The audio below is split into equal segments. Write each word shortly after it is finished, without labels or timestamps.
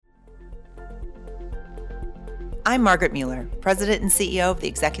I'm Margaret Mueller, President and CEO of the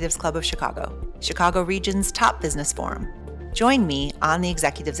Executives Club of Chicago, Chicago Region's top business forum. Join me on the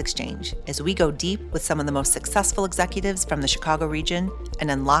Executives Exchange as we go deep with some of the most successful executives from the Chicago region and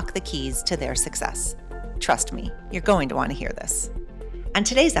unlock the keys to their success. Trust me, you're going to want to hear this. On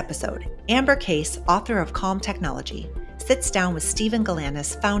today's episode, Amber Case, author of Calm Technology, sits down with Stephen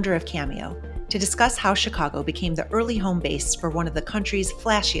Galanis, founder of Cameo, to discuss how Chicago became the early home base for one of the country's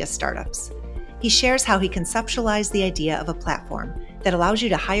flashiest startups. He shares how he conceptualized the idea of a platform that allows you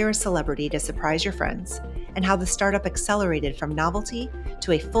to hire a celebrity to surprise your friends, and how the startup accelerated from novelty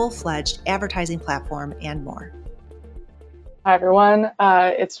to a full-fledged advertising platform and more. Hi, everyone.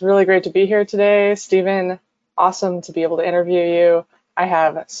 It's really great to be here today. Stephen, awesome to be able to interview you. I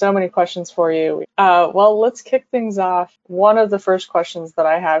have so many questions for you. Well, let's kick things off. One of the first questions that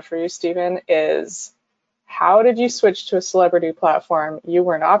I have for you, Stephen, is how did you switch to a celebrity platform? You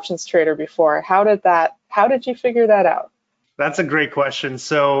were an options trader before. How did you figure that out? That's a great question.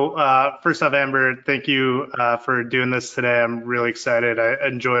 So first off, Amber, thank you for doing this today. I'm really excited. I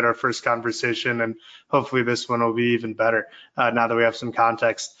enjoyed our first conversation, and hopefully this one will be even better now that we have some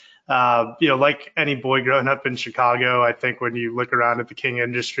context. Like any boy growing up in Chicago, I think when you look around at the king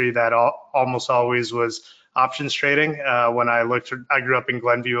industry, that almost always was options trading. When I grew up in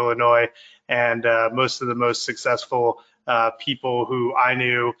Glenview, Illinois, and most of the most successful people who I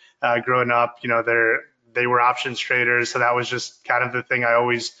knew growing up, they were options traders. So that was just kind of the thing I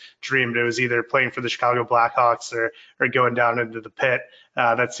always dreamed. It was either playing for the Chicago Blackhawks or going down into the pit.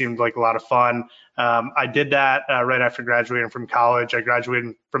 That seemed like a lot of fun. I did that right after graduating from college. I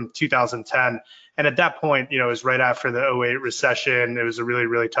graduated from 2010. And at that point, it was right after the '08 recession. It was a really,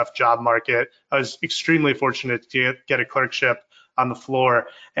 really tough job market. I was extremely fortunate to get a clerkship on the floor.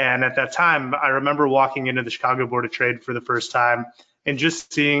 And at that time, I remember walking into the Chicago Board of Trade for the first time and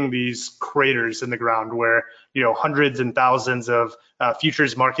just seeing these craters in the ground where, hundreds and thousands of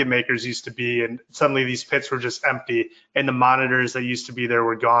futures market makers used to be. And suddenly these pits were just empty and the monitors that used to be there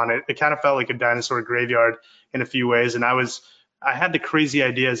were gone. It kind of felt like a dinosaur graveyard in a few ways. And I had the crazy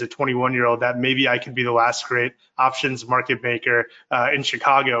idea as a 21-year-old that maybe I could be the last great options market maker in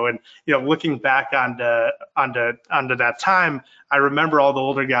Chicago. And looking back onto that time, I remember all the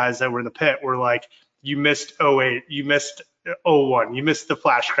older guys that were in the pit were like, "You missed '08, you missed '01, you missed the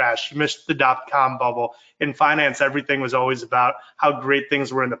flash crash, you missed the dot-com bubble." In finance, everything was always about how great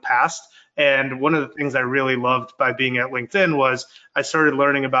things were in the past. And one of the things I really loved by being at LinkedIn was I started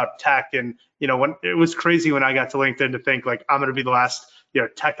learning about tech. And when it was crazy when I got to LinkedIn to think like I'm going to be the last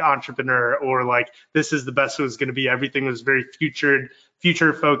tech entrepreneur, or like this is the best it was going to be. Everything was very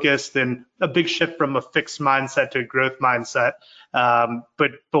future focused, and a big shift from a fixed mindset to a growth mindset.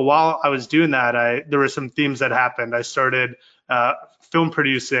 But while I was doing that, there were some themes that happened. I started film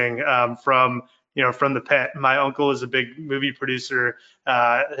producing from the pit. My uncle is a big movie producer.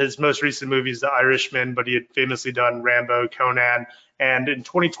 His most recent movie is The Irishman, but he had famously done Rambo, Conan. And in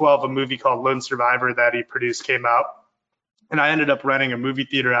 2012, a movie called Lone Survivor that he produced came out. And I ended up renting a movie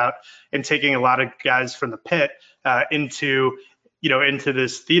theater out and taking a lot of guys from the pit into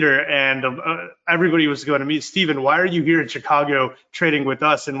this theater. And everybody was going to me, "Stephen, why are you here in Chicago trading with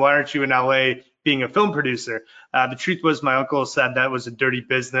us? And why aren't you in LA being a film producer?" The truth was my uncle said that was a dirty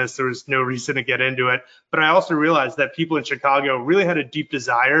business. There was no reason to get into it. But I also realized that people in Chicago really had a deep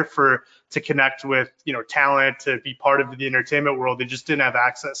desire to connect with, talent, to be part of the entertainment world. They just didn't have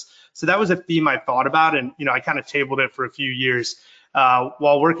access. So that was a theme I thought about. And, I kind of tabled it for a few years.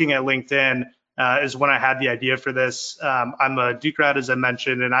 While working at LinkedIn is when I had the idea for this. I'm a Duke grad, as I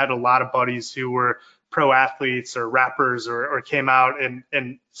mentioned, and I had a lot of buddies who were pro athletes or rappers or came out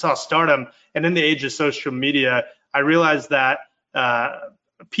and saw stardom. And in the age of social media, I realized that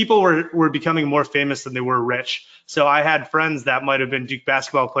people were becoming more famous than they were rich. So I had friends that might have been Duke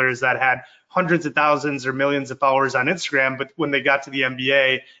basketball players that had hundreds of thousands or millions of followers on Instagram, but when they got to the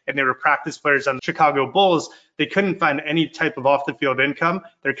NBA and they were practice players on the Chicago Bulls, they couldn't find any type of off the field income.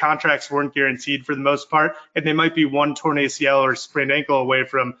 Their contracts weren't guaranteed for the most part, and they might be one torn ACL or sprained ankle away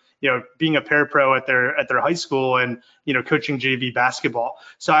from being a parapro at their high school and coaching JV basketball.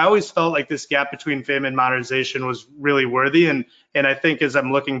 So I always felt like this gap between fame and monetization was really worthy. And I think as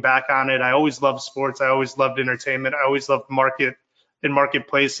I'm looking back on it, I always loved sports. I always loved entertainment. I always loved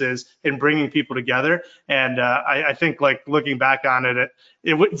marketplaces and bringing people together. And I think like looking back on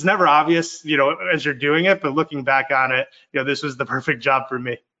it's never obvious, as you're doing it, but looking back on it, this was the perfect job for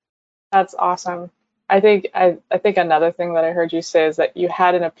me. That's awesome. I think another thing that I heard you say is that you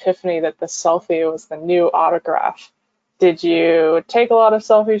had an epiphany that the selfie was the new autograph. Did you take a lot of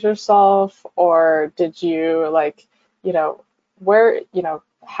selfies yourself, or did you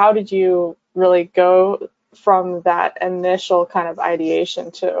how did you really go from that initial kind of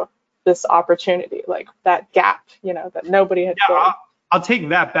ideation to this opportunity, like that gap, that nobody had filled? I'll take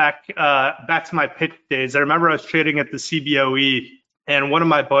that back to my pitch days. I remember I was trading at the CBOE, and one of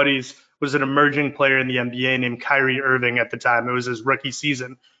my buddies was an emerging player in the NBA named Kyrie Irving at the time. It was his rookie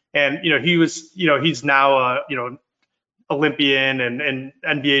season, and he's now Olympian and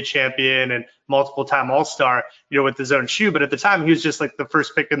NBA champion and multiple time All-Star, with his own shoe. But at the time, he was just like the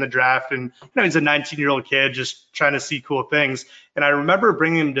first pick in the draft, and he's a 19-year-old kid just trying to see cool things. And I remember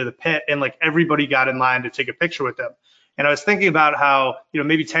bringing him to the pit, and like everybody got in line to take a picture with him. And I was thinking about how,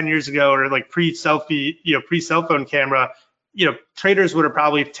 maybe 10 years ago or like pre-cell phone camera, traders would have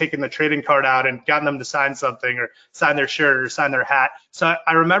probably taken the trading card out and gotten them to sign something or sign their shirt or sign their hat. So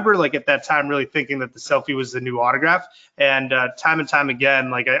I remember like at that time really thinking that the selfie was the new autograph. And time and time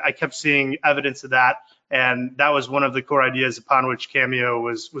again, like I kept seeing evidence of that. And that was one of the core ideas upon which Cameo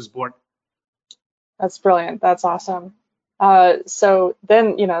was born. That's brilliant. That's awesome. So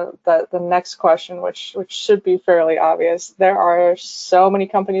then, the next question, which should be fairly obvious, there are so many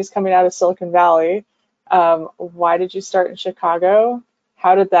companies coming out of Silicon Valley. Why did you start in Chicago?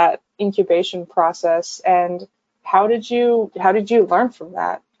 How did that incubation process, and how did you learn from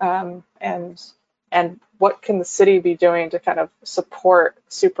that? And what can the city be doing to kind of support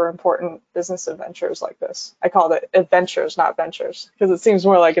super important business adventures like this? I call it adventures, not ventures, because it seems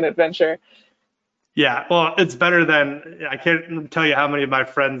more like an adventure. Yeah, well, it's better than, I can't tell you how many of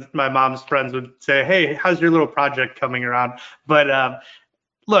my mom's friends would say, hey, how's your little project coming around? But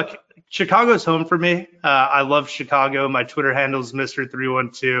look, Chicago's home for me. I love Chicago. My Twitter handle is Mr.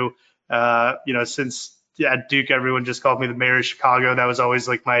 312. Since at Duke, everyone just called me the mayor of Chicago. That was always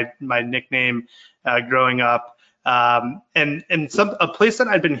like my nickname growing up. And a place that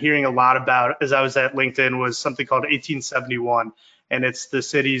I'd been hearing a lot about as I was at LinkedIn was something called 1871. And it's the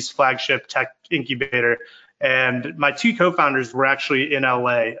city's flagship tech incubator. And my two co-founders were actually in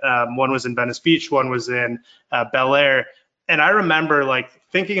LA. One was in Venice Beach, one was in Bel Air. And I remember like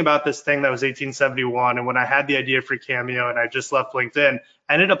thinking about this thing that was 1871. And when I had the idea for Cameo and I just left LinkedIn,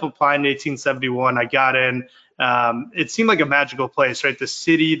 I ended up applying to 1871. I got in. It seemed like a magical place, right? The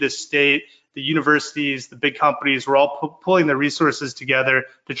city, the state, the universities, the big companies were all pulling their resources together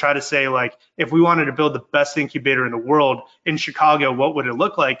to try to say, like, if we wanted to build the best incubator in the world in Chicago, what would it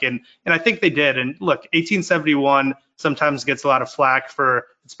look like? And I think they did. And look, 1871 sometimes gets a lot of flack for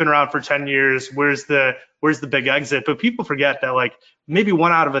it's been around for 10 years. Where's the big exit? But people forget that like maybe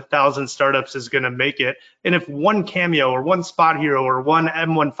 1 out of 1,000 startups is going to make it. And if one Cameo or one Spot Hero or one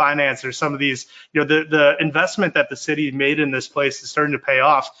M1 Finance or some of these, the investment that the city made in this place is starting to pay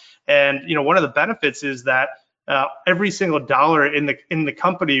off. And one of the benefits is that every single dollar in the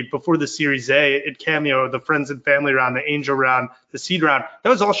company before the Series A at Cameo, the friends and family round, the angel round, the seed round, that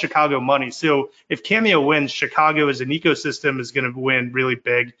was all Chicago money. So if Cameo wins, Chicago as an ecosystem is going to win really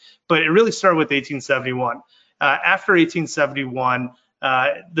big. But it really started with 1871. After 1871,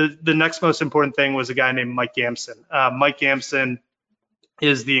 the next most important thing was a guy named Mike Gamson. Mike Gamson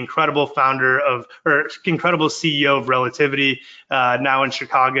is the incredible incredible CEO of Relativity, now in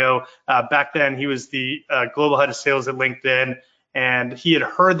Chicago. Back then, he was the global head of sales at LinkedIn, and he had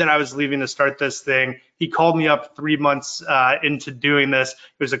heard that I was leaving to start this thing. He called me up 3 months into doing this.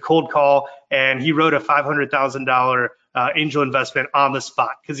 It was a cold call, and he wrote a $500,000 angel investment on the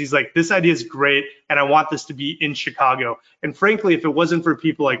spot because he's like, this idea is great, and I want this to be in Chicago. And frankly, if it wasn't for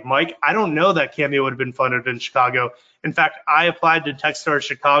people like Mike, I don't know that Cameo would have been funded in Chicago. In fact, I applied to Techstars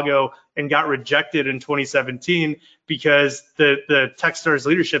Chicago and got rejected in 2017 because the Techstars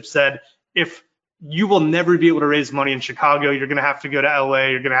leadership said, if you will never be able to raise money in Chicago, you're going to have to go to LA,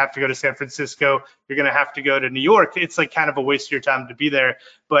 you're going to have to go to San Francisco, you're going to have to go to New York. It's like kind of a waste of your time to be there.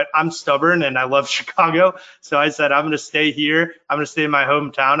 But I'm stubborn and I love Chicago. So I said, I'm going to stay here. I'm going to stay in my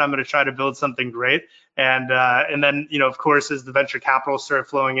hometown. I'm going to try to build something great. And then, of course, as the venture capital started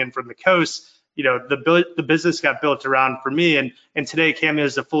flowing in from the coast, the business got built around for me. And today Cameo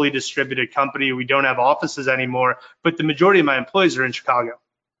is a fully distributed company. We don't have offices anymore, but the majority of my employees are in Chicago.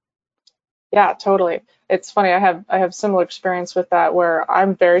 Yeah, totally. It's funny. I have similar experience with that where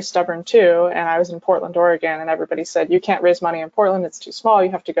I'm very stubborn too. And I was in Portland, Oregon, and everybody said, you can't raise money in Portland. It's too small.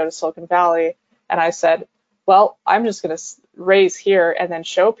 You have to go to Silicon Valley. And I said, well, I'm just going to raise here and then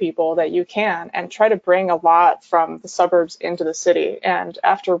show people that you can and try to bring a lot from the suburbs into the city. And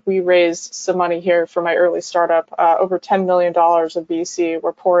after we raised some money here for my early startup, over $10 million of VC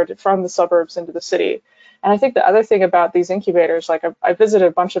were poured from the suburbs into the city. And I think the other thing about these incubators, like I visited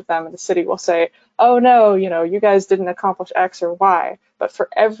a bunch of them, and the city will say, oh no, you guys didn't accomplish X or Y. But for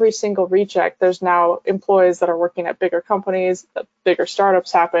every single reject, there's now employees that are working at bigger companies, the bigger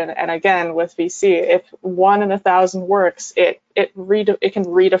startups happen. And again, with VC, if 1 in 1,000 works, it can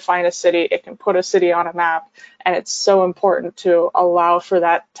redefine a city, it can put a city on a map. And it's so important to allow for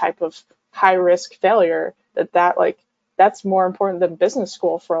that type of high risk failure that's more important than business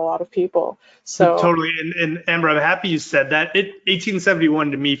school for a lot of people. So totally. And Amber, I'm happy you said that.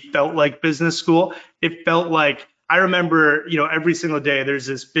 1871 to me felt like business school. It felt like, I remember, every single day there's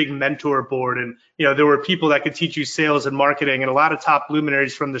this big mentor board, and, there were people that could teach you sales and marketing, and a lot of top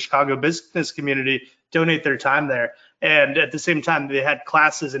luminaries from the Chicago business community donate their time there. And at the same time, they had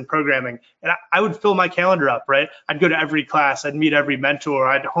classes and programming, and I would fill my calendar up, right? I'd go to every class, I'd meet every mentor,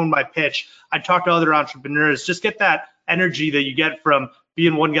 I'd hone my pitch, I'd talk to other entrepreneurs, just get that energy that you get from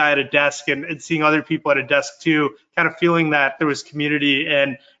being one guy at a desk and seeing other people at a desk too, kind of feeling that there was community.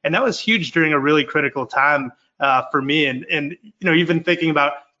 And that was huge during a really critical time for me. And even thinking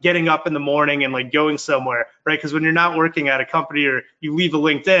about getting up in the morning and like going somewhere, right? Because when you're not working at a company or you leave a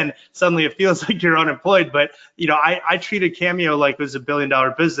LinkedIn, suddenly it feels like you're unemployed. But, I treated Cameo like it was $1 billion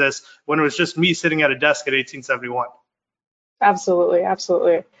business when it was just me sitting at a desk at 1871. Absolutely.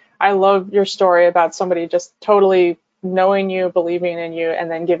 Absolutely. I love your story about somebody just totally knowing you, believing in you, and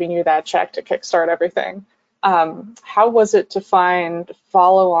then giving you that check to kickstart everything. How was it to find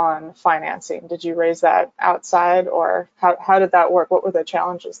follow-on financing? Did you raise that outside, or how did that work? What were the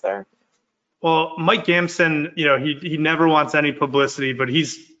challenges there? Well, Mike Gamson, he never wants any publicity, but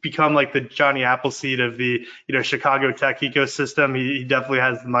he's become like the Johnny Appleseed of the, Chicago tech ecosystem. He definitely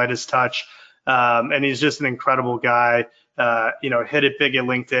has the Midas touch, and he's just an incredible guy. Hit it big at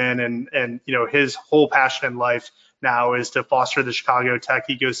LinkedIn, and his whole passion in life now is to foster the Chicago tech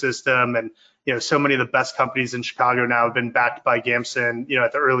ecosystem. And so many of the best companies in Chicago now have been backed by Gamson,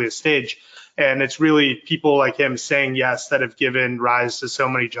 at the earliest stage. And it's really people like him saying yes that have given rise to so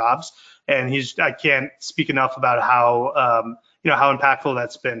many jobs. And I can't speak enough about how how impactful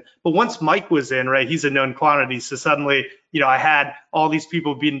that's been. But once Mike was in, right, he's a known quantity. So suddenly, I had all these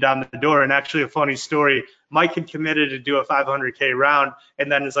people beating down the door. And actually, a funny story, Mike had committed to do a 500K round,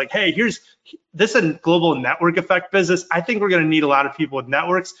 and then it's like, hey, this is a global network effect business. I think we're going to need a lot of people with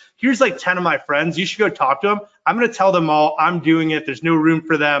networks. Here's like 10 of my friends. You should go talk to them. I'm going to tell them all I'm doing it. There's no room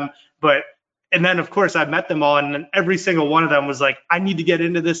for them. And then, of course, I met them all, and then every single one of them was like, I need to get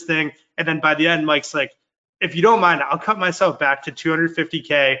into this thing. And then by the end, Mike's like, if you don't mind, I'll cut myself back to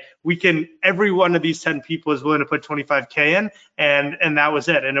 250K. Every one of these 10 people is willing to put 25K in, and that was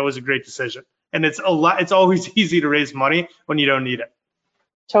it. And it was a great decision. And it's always easy to raise money when you don't need it.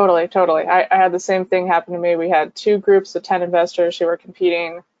 Totally. I had the same thing happen to me. We had 2 groups of 10 investors who were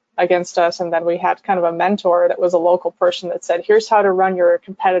competing against us, and then we had kind of a mentor that was a local person that said, here's how to run your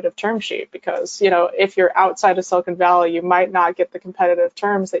competitive term sheet, because if you're outside of Silicon Valley, you might not get the competitive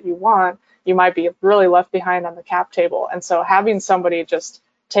terms that you want. You might be really left behind on the cap table. And so having somebody just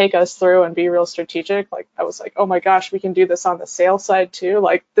take us through and be real strategic, like I was like, oh my gosh, we can do this on the sales side too.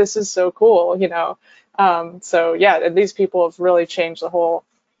 Like, this is so cool, So yeah, and these people have really changed the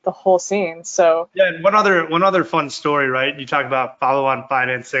whole scene. So yeah, and one other fun story, right? You talk about follow-on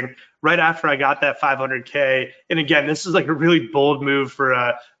financing. Right after I got that 500K, and again, this is like a really bold move for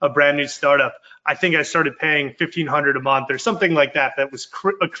a brand new startup. I think I started paying $1,500 a month or something like that. That was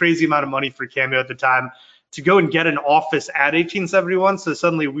a crazy amount of money for Cameo at the time, to go and get an office at 1871. So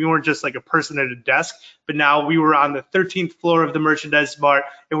suddenly we weren't just like a person at a desk, but now we were on the 13th floor of the Merchandise Mart,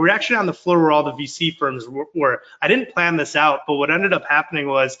 and we're actually on the floor where all the VC firms were. I didn't plan this out, but what ended up happening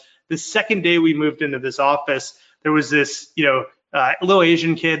was the second day we moved into this office, there was this, a little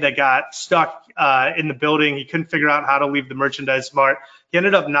Asian kid that got stuck in the building. He couldn't figure out how to leave the Merchandise Mart. He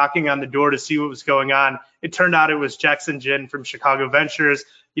ended up knocking on the door to see what was going on. It turned out it was Jackson Jin from Chicago Ventures.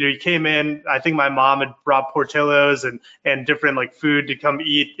 He came in. I think my mom had brought Portillo's and different like food to come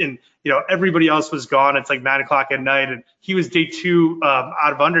eat. And, everybody else was gone. It's like 9 o'clock at night. And he was day 2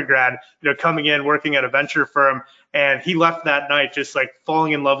 out of undergrad, coming in, working at a venture firm. And he left that night just like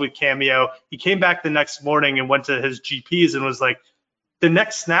falling in love with Cameo. He came back the next morning and went to his GPs and was like, the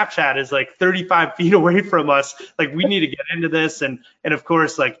next Snapchat is like 35 feet away from us. Like, we need to get into this. And of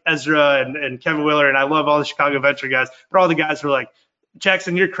course, like Ezra and Kevin Willer, and I love all the Chicago venture guys, but all the guys were like,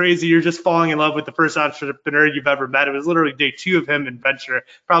 Jackson, you're crazy. You're just falling in love with the first entrepreneur you've ever met. It was literally day 2 of him in venture,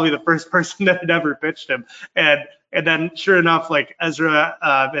 probably the first person that had ever pitched him. And then sure enough, like Ezra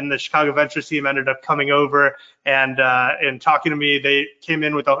and the Chicago Ventures team ended up coming over and talking to me. They came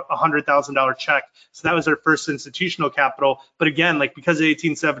in with a $100,000 check. So that was their first institutional capital. But again, like because of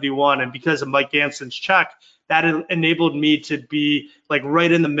 1871 and because of Mike Gamson's check, that enabled me to be like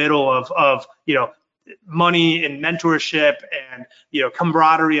right in the middle of money and mentorship and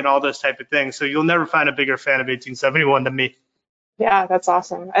camaraderie and all those type of things. So you'll never find a bigger fan of 1871 than me. Yeah, that's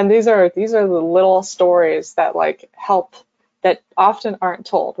awesome. And these are the little stories that like help, that often aren't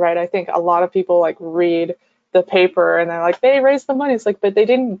told, right? I think a lot of people like read the paper and they're like, they raised the money. It's like, but they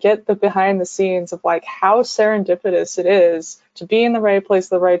didn't get the behind the scenes of like how serendipitous it is to be in the right place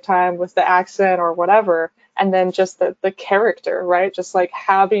at the right time with the accent or whatever. And then just the character, right? Just like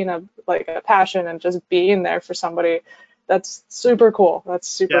having a passion and just being there for somebody. That's super cool. That's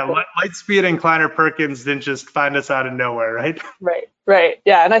super cool. Lightspeed and Kleiner Perkins didn't just find us out of nowhere, right? Right.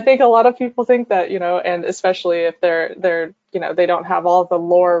 Yeah. And I think a lot of people think that, and especially if they're they don't have all the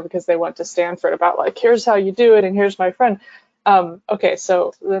lore because they went to Stanford about like, here's how you do it and here's my friend. Okay,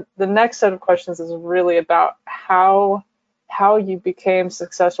 so the next set of questions is really about how you became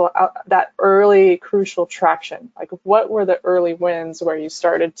successful, that early crucial traction. Like, what were the early wins where you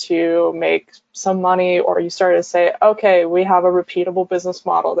started to make some money, or you started to say, okay, we have a repeatable business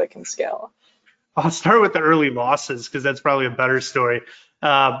model that can scale? I'll start with the early losses because that's probably a better story.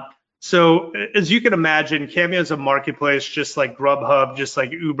 So as you can imagine, Cameo is a marketplace just like Grubhub, just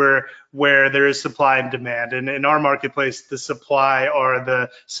like Uber, where there is supply and demand. And in our marketplace, the supply are the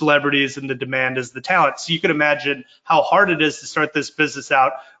celebrities and the demand is the talent. So you can imagine how hard it is to start this business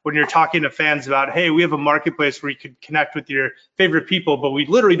out when you're talking to fans about, hey, we have a marketplace where you could connect with your favorite people, but we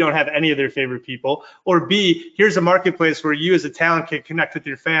literally don't have any of their favorite people. Or B, here's a marketplace where you as a talent can connect with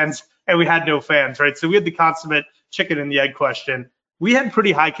your fans, and we had no fans, right? So we had the consummate chicken and the egg question. We had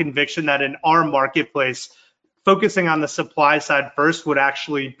pretty high conviction that in our marketplace, focusing on the supply side first would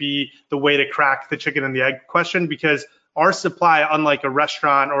actually be the way to crack the chicken and the egg question, because our supply, unlike a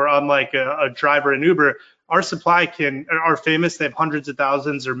restaurant or unlike a driver in Uber, our supply are famous. They have hundreds of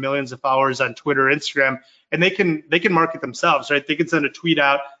thousands or millions of followers on Twitter, Instagram, and they can market themselves, right? They can send a tweet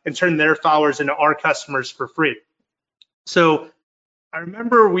out and turn their followers into our customers for free. So I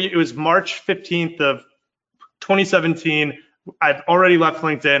remember it was March 15th of 2017. I'd already left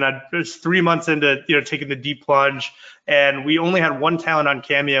LinkedIn. I was 3 months into taking the deep plunge, and we only had one talent on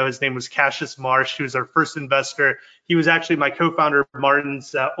Cameo. His name was Cassius Marsh. He was our first investor. He was actually my co-founder,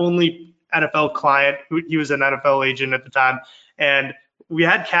 Martin's only NFL client. He was an NFL agent at the time, and we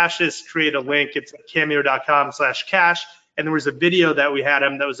had Cassius create a link. It's cameo.com/cash, and there was a video that we had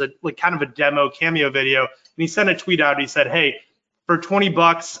him that was kind of a demo Cameo video, and he sent a tweet out. He said, "Hey, for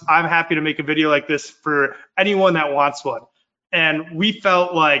 $20, I'm happy to make a video like this for anyone that wants one." And we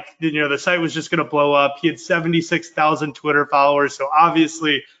felt like, the site was just going to blow up. He had 76,000 Twitter followers. So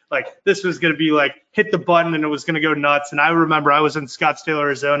obviously, this was going to be hit the button and it was going to go nuts. And I remember I was in Scottsdale,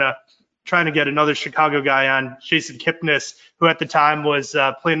 Arizona, trying to get another Chicago guy on, Jason Kipnis, who at the time was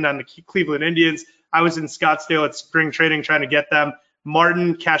playing on the Cleveland Indians. I was in Scottsdale at spring training trying to get them.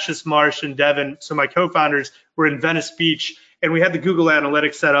 Martin, Cassius Marsh, and Devin, so my co-founders, were in Venice Beach. And we had the Google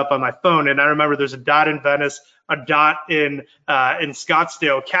Analytics set up on my phone. And I remember there's a dot in Venice, a dot in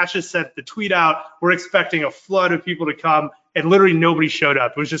Scottsdale. Cassius sent the tweet out. We're expecting a flood of people to come, and literally nobody showed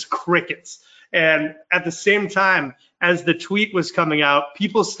up. It was just crickets. And at the same time as the tweet was coming out,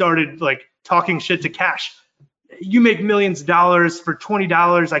 people started talking shit to Cash. You make millions of dollars for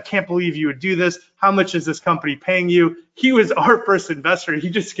 $20. I can't believe you would do this. How much is this company paying you? He was our first investor. He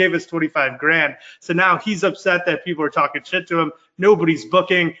just gave us 25 grand. So now he's upset that people are talking shit to him. Nobody's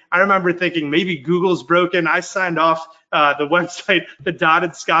booking. I remember thinking maybe Google's broken. I signed off the website. The dot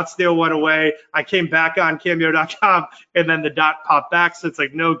in Scottsdale went away. I came back on cameo.com and then the dot popped back. So it's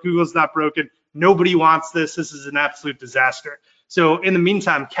like, no, Google's not broken. Nobody wants this. This is an absolute disaster. So in the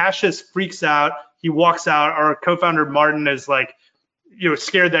meantime, Cassius freaks out. He walks out. Our co-founder Martin is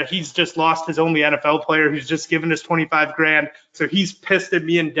scared that he's just lost his only NFL player who's just given us 25 grand. So he's pissed at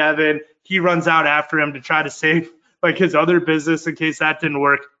me and Devin. He runs out after him to try to save his other business in case that didn't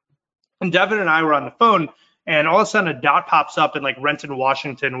work. And Devin and I were on the phone, and all of a sudden a dot pops up in Renton,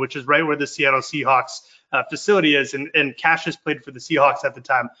 Washington, which is right where the Seattle Seahawks facility is. And Cassius played for the Seahawks at the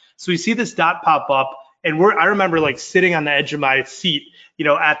time. So we see this dot pop up, and I remember sitting on the edge of my seat,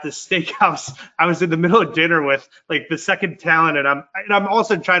 at the steakhouse. I was in the middle of dinner with the second talent, and I'm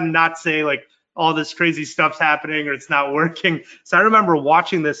also trying to not say all this crazy stuff's happening or it's not working. So I remember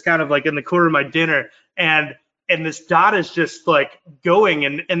watching this kind of in the corner of my dinner, and this dot is just going.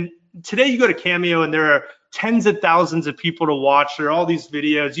 And today you go to Cameo and there are tens of thousands of people to watch. There are all these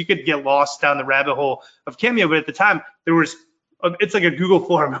videos. You could get lost down the rabbit hole of Cameo, but at the time it's like a Google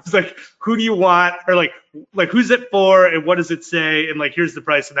form. It was who do you want, or who's it for, and what does it say, and here's the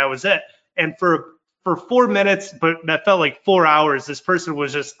price, and that was it. And for 4 minutes, but that felt like 4 hours, this person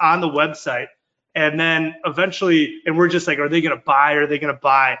was just on the website, And then eventually, and we're just like, are they going to buy? Are they going to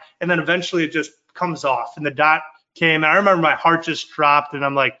buy? And then eventually it just comes off and the dot came. And I remember my heart just dropped and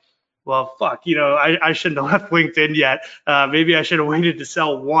I'm like, well, fuck, I shouldn't have left LinkedIn yet. Maybe I should have waited to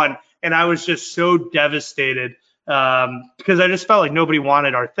sell one. And I was just so devastated because I just felt like nobody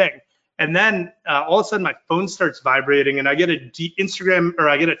wanted our thing. And then all of a sudden my phone starts vibrating and I get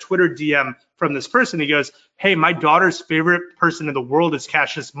I get a Twitter DM from this person. He goes, hey, my daughter's favorite person in the world is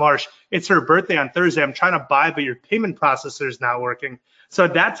Cassius Marsh. It's her birthday on Thursday. I'm trying to buy, but your payment processor is not working. So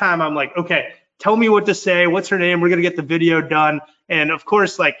at that time, I'm like, okay, tell me what to say. What's her name? We're going to get the video done. And of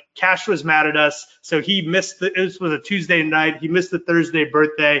course, like Cash was mad at us. So he missed this was a Tuesday night. He missed the Thursday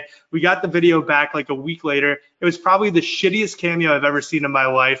birthday. We got the video back like a week later. It was probably the shittiest cameo I've ever seen in my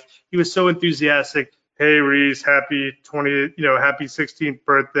life. He was so enthusiastic. Hey, Reese, happy 16th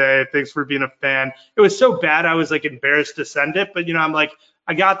birthday. Thanks for being a fan. It was so bad. I was like embarrassed to send it, but I'm like,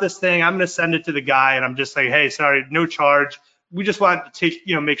 I got this thing. I'm going to send it to the guy. And I'm just like, hey, sorry, no charge. We just want to take,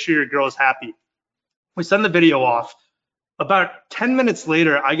 make sure your girl's happy. We send the video off. About 10 minutes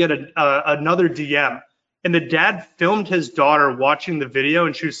later, I get another DM, and the dad filmed his daughter watching the video,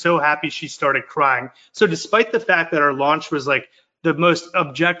 and she was so happy she started crying. So despite the fact that our launch was like the most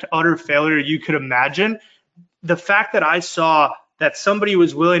abject, utter failure you could imagine, the fact that I saw that somebody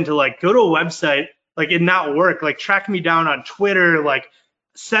was willing to like go to a website, like it not work, like track me down on Twitter, like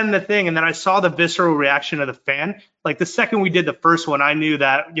send the thing, and then I saw the visceral reaction of the fan. Like the second we did the first one, I knew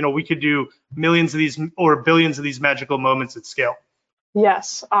that we could do millions of these or billions of these magical moments at scale.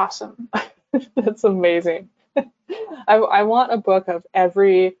 Yes, awesome. That's amazing. I want a book of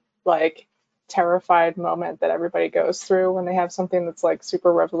every like terrified moment that everybody goes through when they have something that's like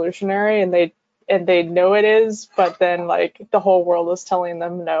super revolutionary and they know it is, but then like the whole world is telling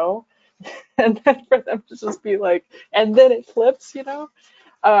them no. And then for them to just be like, and then it flips,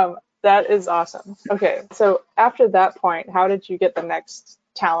 that is awesome. Okay, so after that point, how did you get the next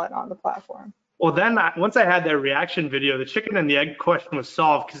talent on the platform? Well, then once I had that reaction video, the chicken and the egg question was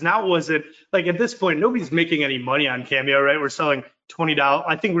solved, because now it wasn't like at this point, nobody's making any money on Cameo, right? We're selling $20.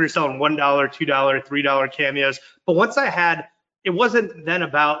 I think we were selling $1, $2, $3 cameos. But once I had, it wasn't then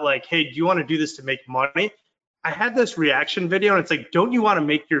about like, hey, do you want to do this to make money? I had this reaction video and it's like, don't you want to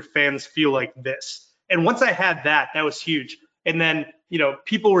make your fans feel like this? And once I had that, that was huge. And then,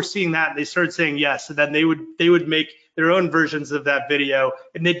 people were seeing that and they started saying yes. And then they would make their own versions of that video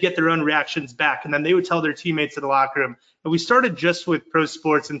and they'd get their own reactions back. And then they would tell their teammates in the locker room. And we started just with pro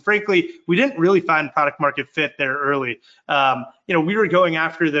sports. And frankly, we didn't really find product market fit there early. We were going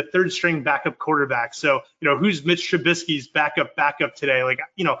after the third string backup quarterback. So, who's Mitch Trubisky's backup today? Like,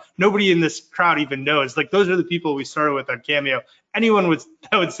 nobody in this crowd even knows. Like, those are the people we started with on Cameo. Anyone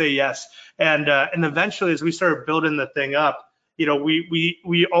would say yes. And eventually, as we started building the thing up,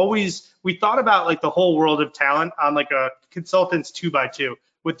 we thought about like the whole world of talent on like a consultant's 2x2,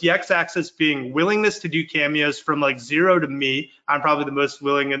 with the x-axis being willingness to do cameos from like 0 to me. I'm probably the most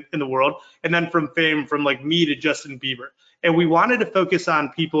willing in the world. And then from fame, from like me to Justin Bieber. And we wanted to focus on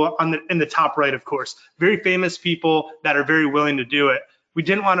people in the top right, of course, very famous people that are very willing to do it. We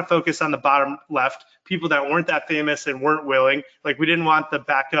didn't want to focus on the bottom left, people that weren't that famous and weren't willing. Like we didn't want the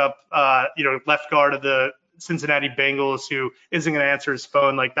backup, left guard of the Cincinnati Bengals who isn't going to answer his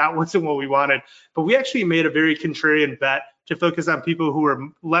phone. Like that wasn't what we wanted. But we actually made a very contrarian bet to focus on people who were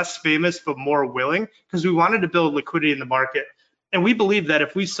less famous but more willing, because we wanted to build liquidity in the market. And we believe that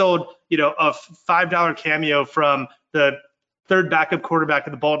if we sold, a $5 cameo from the third backup quarterback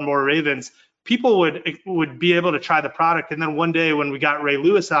of the Baltimore Ravens, people would be able to try the product. And then one day when we got Ray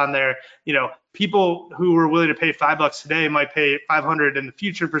Lewis on there, people who were willing to pay $5 today might pay $500 in the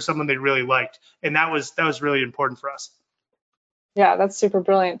future for someone they really liked. And that was really important for us. Yeah, that's super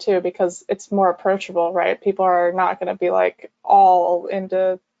brilliant too, because it's more approachable, right? People are not going to be like all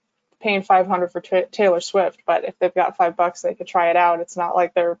into paying $500 for Taylor Swift, but if they've got $5, they could try it out. It's not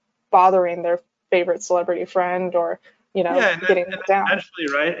like they're bothering their favorite celebrity friend or getting them down. Eventually,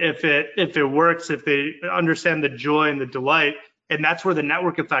 right? If it works, if they understand the joy and the delight, and that's where the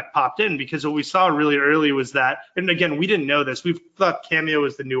network effect popped in, because what we saw really early was that, and again, we didn't know this. We thought Cameo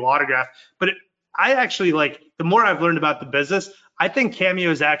was the new autograph, but I actually the more I've learned about the business, I think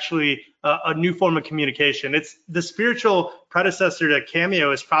Cameo is actually a new form of communication. It's the spiritual predecessor to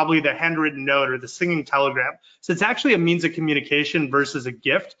Cameo is probably the handwritten note or the singing telegram. So it's actually a means of communication versus a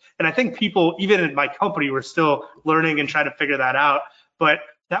gift. And I think people, even in my company, were still learning and trying to figure that out. But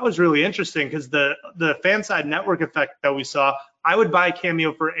that was really interesting because the fan side network effect that we saw, I would buy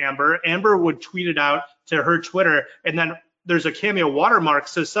Cameo for Amber. Amber would tweet it out to her Twitter, and then there's a Cameo watermark.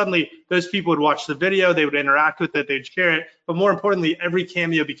 So suddenly those people would watch the video, they would interact with it, they'd share it. But more importantly, every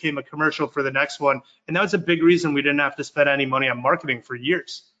Cameo became a commercial for the next one. And that was a big reason we didn't have to spend any money on marketing for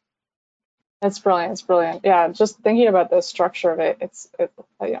years. It's brilliant. It's brilliant. Yeah, just thinking about the structure of it,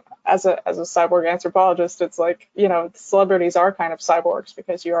 as a cyborg anthropologist, it's like, celebrities are kind of cyborgs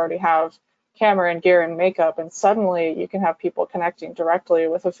because you already have camera and gear and makeup, and suddenly you can have people connecting directly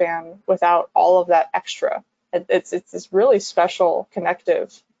with a fan without all of that extra. It's this really special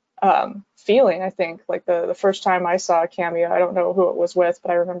connective feeling. I think like the first time I saw a Cameo, I don't know who it was with, but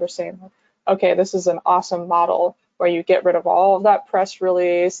I remember saying, okay, this is an awesome model where you get rid of all of that press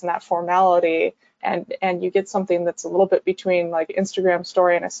release and that formality, and you get something that's a little bit between like Instagram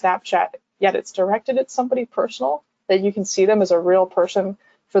story and a Snapchat, yet it's directed at somebody personal, that you can see them as a real person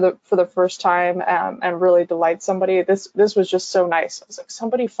for the first time, and really delight somebody. This was just so nice. I was like,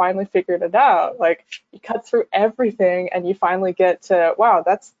 somebody finally figured it out. Like, you cut through everything and you finally get to, wow,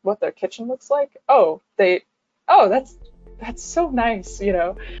 that's what their kitchen looks like. That's so nice,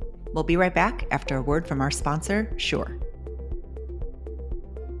 We'll be right back after a word from our sponsor, Shure.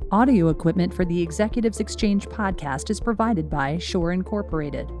 Audio equipment for the Executives Exchange podcast is provided by Shure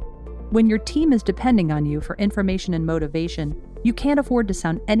Incorporated. When your team is depending on you for information and motivation, you can't afford to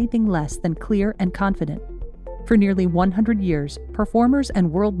sound anything less than clear and confident. For nearly 100 years, performers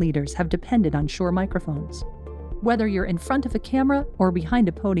and world leaders have depended on Shure microphones. Whether you're in front of a camera or behind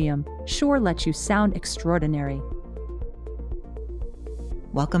a podium, Shure lets you sound extraordinary.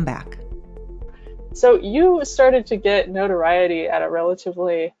 Welcome back. So you started to get notoriety at a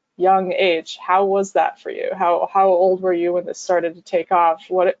relatively young age. How was that for you? How old were you when this started to take off?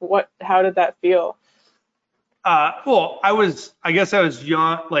 How did that feel? Well, I guess I was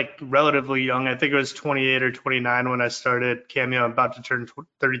young, like relatively young. I think it was 28 or 29 when I started Cameo. I'm about to turn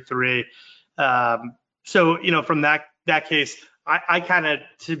 33. So, from that case, I kind of,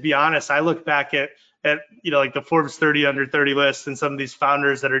 to be honest, I look back at like the Forbes 30 under 30 list and some of these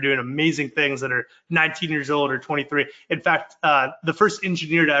founders that are doing amazing things that are 19 years old or 23. In fact, the first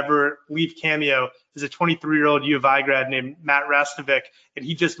engineer to ever leave Cameo is a 23-year-old U of I grad named Matt Rastovic, and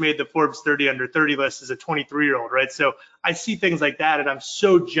he just made the Forbes 30 under 30 list as a 23-year-old, right? So I see things like that, and I'm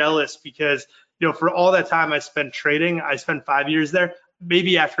so jealous because, for all that time I spent trading, I spent 5 years there.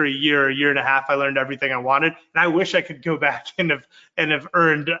 Maybe after a year and a half, I learned everything I wanted, and I wish I could go back and have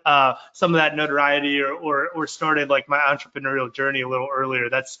earned some of that notoriety or started like my entrepreneurial journey a little earlier.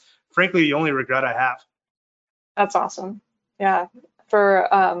 That's frankly the only regret I have. That's awesome. Yeah.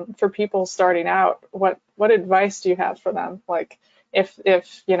 For people starting out, what advice do you have for them? Like, if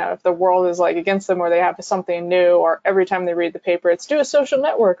the world is like against them, or they have something new, or every time they read the paper, it's do a social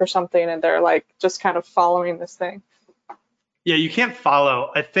network or something, and they're like just kind of following this thing. Yeah, you can't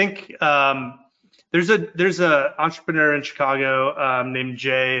follow. I think there's a entrepreneur in Chicago named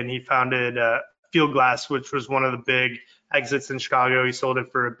Jay, and he founded Fieldglass, which was one of the big exits in Chicago. He sold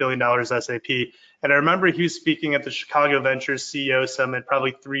it for $1 billion SAP. And I remember he was speaking at the Chicago Ventures CEO Summit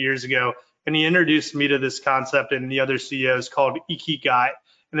probably 3 years ago, and he introduced me to this concept and the other CEOs called Ikigai,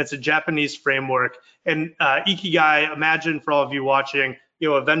 and it's a Japanese framework. And Ikigai, imagine for all of you watching,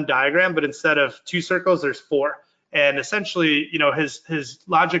 a Venn diagram, but instead of 2 circles, there's 4. And essentially, his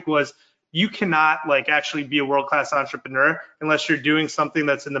logic was, you cannot actually be a world-class entrepreneur unless you're doing something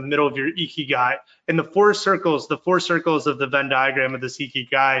that's in the middle of your Ikigai. And the 4 circles of the Venn diagram of this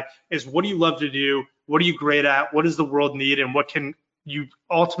Ikigai is, what do you love to do? What are you great at? What does the world need? And what can you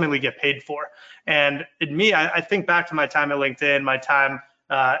ultimately get paid for? And in me, I think back to my time at LinkedIn, my time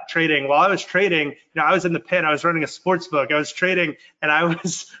trading. While I was trading, I was in the pit. I was running a sports book. I was trading, and I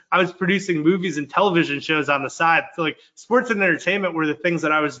was producing movies and television shows on the side. So sports and entertainment were the things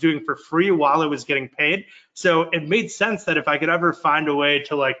that I was doing for free while I was getting paid. So it made sense that if I could ever find a way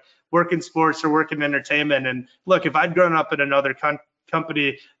to work in sports or work in entertainment, and look, if I'd grown up in another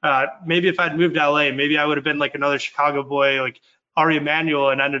company, maybe if I'd moved to LA, maybe I would have been another Chicago boy, Ari Emanuel,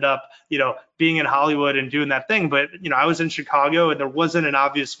 and ended up, being in Hollywood and doing that thing. But, I was in Chicago, and there wasn't an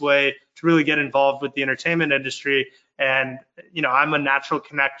obvious way to really get involved with the entertainment industry. And, I'm a natural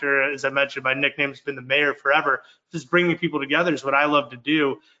connector. As I mentioned, my nickname's been the mayor forever. Just bringing people together is what I love to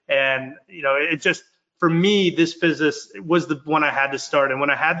do. And, it just, for me, this business was the one I had to start. And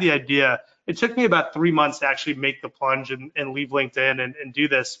when I had the idea, it took me about 3 months to actually make the plunge and leave LinkedIn and do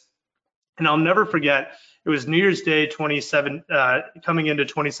this. And I'll never forget, it was New Year's Day coming into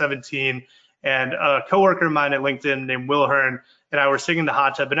 2017, And a coworker of mine at LinkedIn named Will Hearn and I were sitting in the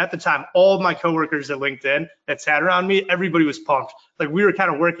hot tub. And at the time, all of my coworkers at LinkedIn that sat around me, everybody was pumped. Like we were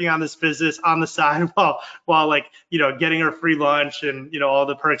kind of working on this business on the side while like, getting our free lunch and, all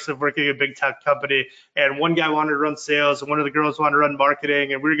the perks of working at a big tech company. And one guy wanted to run sales and one of the girls wanted to run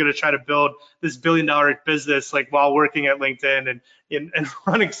marketing. And we were going to try to build this $1 billion business, like while working at LinkedIn and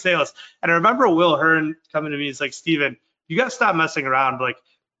running sales. And I remember Will Hearn coming to me, he's like, Steven, you got to stop messing around. Like,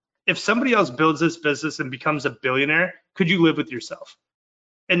 if somebody else builds this business and becomes a billionaire, could you live with yourself?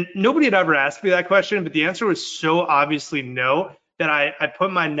 And nobody had ever asked me that question, but the answer was so obviously no that I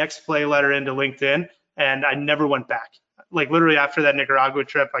put my next play letter into LinkedIn and I never went back. Like literally after that Nicaragua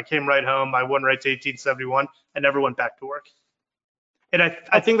trip, I came right home. I won right to 1871. I never went back to work. And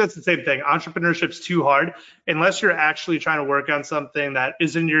I think that's the same thing. Entrepreneurship's too hard unless you're actually trying to work on something that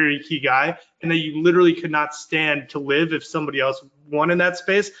isn't your ikigai and that you literally could not stand to live if somebody else won in that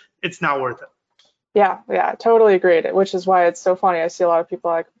space. It's not worth it. Yeah, totally agreed. Which is why it's so funny. I see a lot of people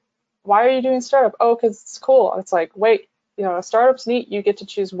like, why are you doing startup? Oh, because it's cool. It's like, wait, a startup's neat. You get to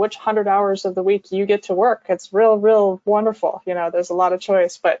choose which 100 hours of the week you get to work. It's real wonderful. There's a lot of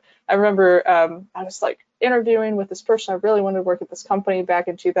choice. But I remember I was like interviewing with this person. I really wanted to work at this company back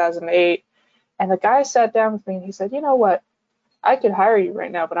in 2008. And the guy sat down with me and he said, you know what? I could hire you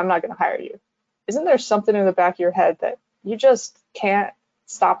right now, but I'm not going to hire you. Isn't there something in the back of your head that you just can't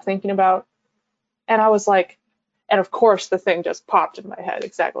stop thinking about? And I was like, and of course the thing just popped in my head,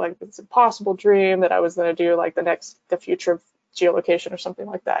 exactly like this impossible dream that I was going to do like the future of geolocation or something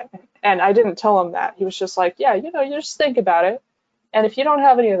like that. And I didn't tell him that. He was just like, yeah, you just think about it. And if you don't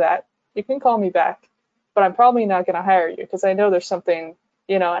have any of that, you can call me back, but I'm probably not going to hire you because I know there's something,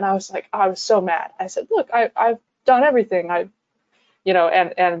 and I was like, I was so mad. I said, look, I've done everything.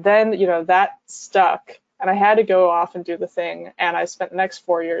 And then, that stuck. And I had to go off and do the thing. And I spent the next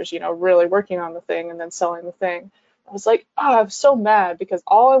 4 years, really working on the thing and then selling the thing. I was like, I'm so mad because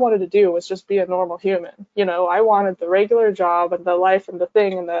all I wanted to do was just be a normal human. I wanted the regular job and the life and the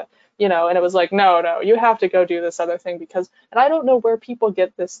thing and and it was like, no, you have to go do this other thing and I don't know where people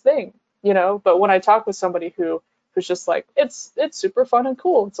get this thing, but when I talk with somebody who's just like, it's super fun and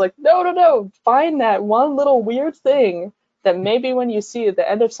cool. It's like, no, find that one little weird thing that maybe when you see at the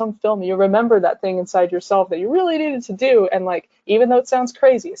end of some film, you remember that thing inside yourself that you really needed to do. And like, even though it sounds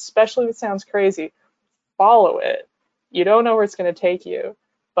crazy, especially if it sounds crazy, follow it. You don't know where it's going to take you,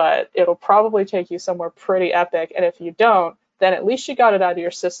 but it'll probably take you somewhere pretty epic. And if you don't, then at least you got it out of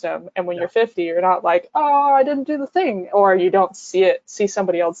your system. And when you're 50, you're not like, oh, I didn't do the thing, or you don't see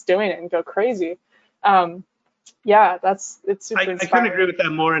somebody else doing it and go crazy. It's super inspiring. I couldn't agree with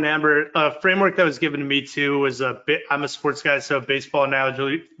that more. And Amber, a framework that was given to me too was I'm a sports guy, so baseball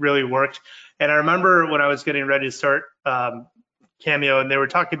analogy really worked. And I remember when I was getting ready to start Cameo, and they were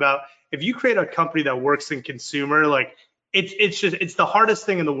talking about if you create a company that works in consumer, like it's the hardest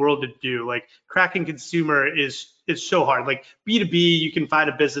thing in the world to do. Like cracking consumer is so hard. Like B2B, you can find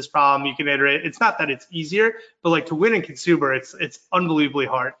a business problem, you can iterate. It's not that it's easier, but like to win in consumer, it's unbelievably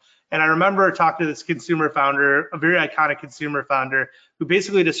hard. And I remember talking to this consumer founder, a very iconic consumer founder, who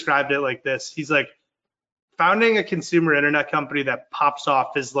basically described it like this. He's like, founding a consumer internet company that pops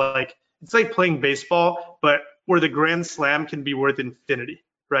off is like, it's like playing baseball, but where the grand slam can be worth infinity,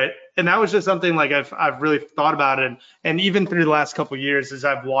 right? And that was just something like I've really thought about it. And even through the last couple of years, as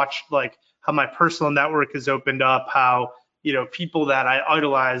I've watched like how my personal network has opened up, how, people that I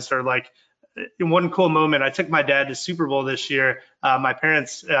idolized are like, in one cool moment, I took my dad to Super Bowl this year. My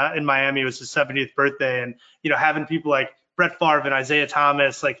parents in Miami, it was his 70th birthday, and having people like Brett Favre and Isaiah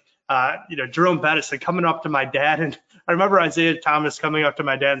Thomas, like Jerome Bettis, like coming up to my dad, and I remember Isaiah Thomas coming up to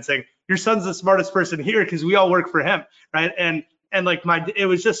my dad and saying, "Your son's the smartest person here because we all work for him," right? And like it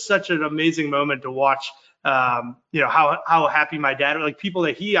was just such an amazing moment to watch. How happy my dad, like people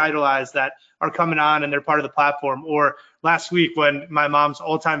that he idolized that are coming on and they're part of the platform. Or last week when my mom's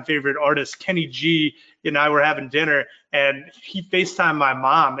all-time favorite artist, Kenny G, and I were having dinner and he FaceTimed my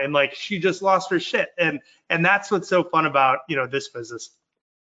mom and like she just lost her shit. And that's what's so fun about, this business.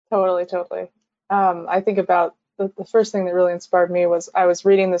 Totally. I think about the first thing that really inspired me was I was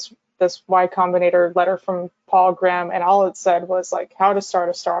reading this Y Combinator letter from Paul Graham, and all it said was like how to start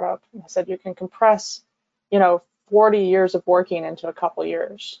a startup. And I said you can compress 40 years of working into a couple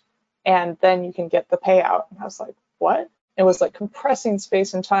years, and then you can get the payout. And I was like, what? It was like compressing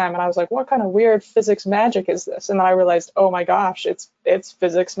space and time. And I was like, what kind of weird physics magic is this? And then I realized, oh my gosh, it's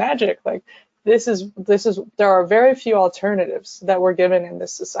physics magic. Like this is, there are very few alternatives that we're given in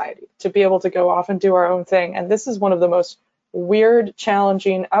this society to be able to go off and do our own thing. And this is one of the most weird,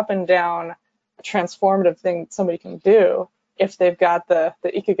 challenging, up and down, transformative thing somebody can do if they've got the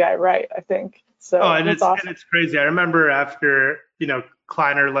ikigai right, I think. So and that's awesome. it's crazy. I remember after,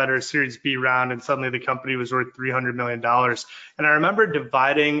 Kleiner led our Series B round, and suddenly the company was worth $300 million. And I remember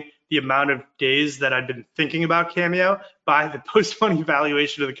dividing the amount of days that I'd been thinking about Cameo by the post-money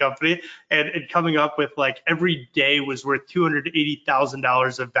valuation of the company, and coming up with like every day was worth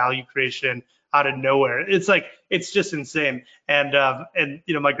 $280,000 of value creation out of nowhere. It's just insane. And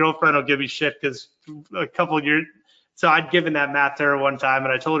my girlfriend will give me shit because a couple of years. So I'd given that math to her one time,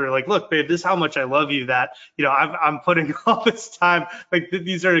 and I told her, like, look, babe, this is how much I love you, that, I'm putting all this time, like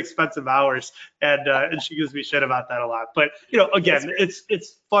these are expensive hours. And she gives me shit about that a lot. But, again,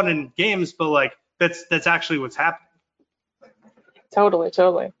 it's fun in games, but like that's actually what's happening. Totally.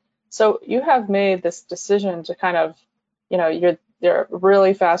 So you have made this decision to kind of, you're a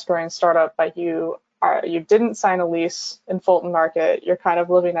really fast growing startup, but you didn't sign a lease in Fulton Market. You're kind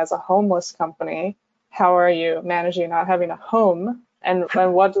of living as a homeless company. How are you managing not having a home, and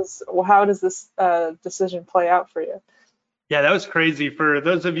how does this decision play out for you? Yeah, that was crazy. For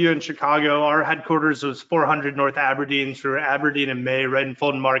those of you in Chicago, our headquarters was 400 North Aberdeen. So we were Aberdeen in May, right in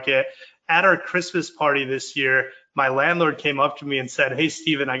Fulton Market. At our Christmas party this year, my landlord came up to me and said, "Hey,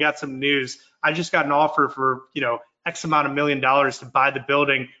 Steven, I got some news. I just got an offer for, X amount of $1 million to buy the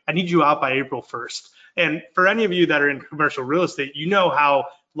building. I need you out by April 1st. And for any of you that are in commercial real estate, you know how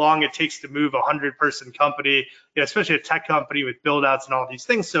long it takes to move a 100-person company, especially a tech company with build outs and all these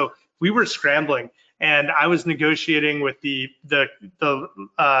things. So we were scrambling, and I was negotiating with the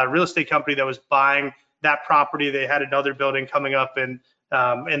real estate company that was buying that property. They had another building coming up, and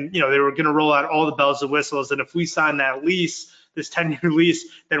they were going to roll out all the bells and whistles. And if we signed that lease, this 10-year lease,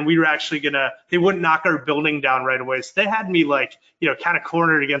 then we were actually they wouldn't knock our building down right away. So they had me kind of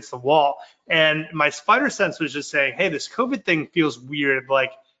cornered against the wall. And my spider sense was just saying, hey, this COVID thing feels weird.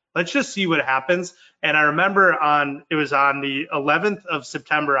 Like, let's just see what happens. And I remember it was on the 11th of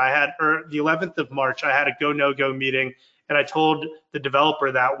September, the 11th of March, I had a go, no go meeting. And I told the developer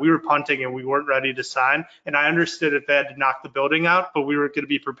that we were punting and we weren't ready to sign. And I understood if they had to knock the building out, but we were going to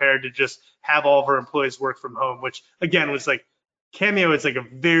be prepared to just have all of our employees work from home, which again was like, Cameo is like a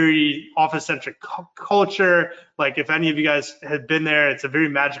very office-centric culture. Like, if any of you guys have been there, it's a very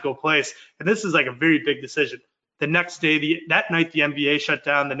magical place. And this is like a very big decision. The next day, that night, the NBA shut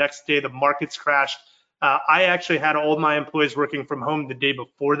down. The next day, the markets crashed. I actually had all my employees working from home the day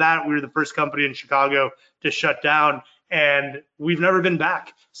before that. We were the first company in Chicago to shut down, and we've never been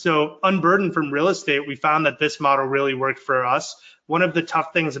back. So unburdened from real estate, we found that this model really worked for us. One of the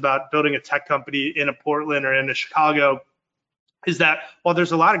tough things about building a tech company in a Portland or in a Chicago is that while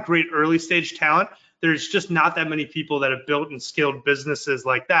there's a lot of great early stage talent, there's just not that many people that have built and scaled businesses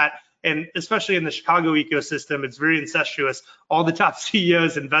like that. And especially in the Chicago ecosystem, it's very incestuous. All the top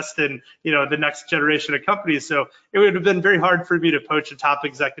CEOs invest in, the next generation of companies. So it would have been very hard for me to poach a top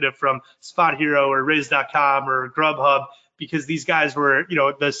executive from Spot Hero or Raise.com or Grubhub, because these guys were,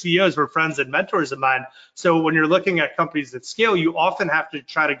 the CEOs were friends and mentors of mine. So when you're looking at companies that scale, you often have to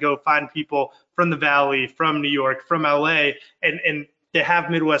try to go find people from the Valley, from New York, from LA, and they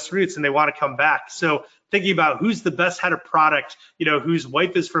have Midwest roots and they want to come back. So thinking about who's the best head of product, whose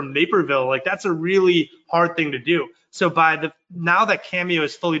wife is from Naperville, like that's a really hard thing to do. So now that Cameo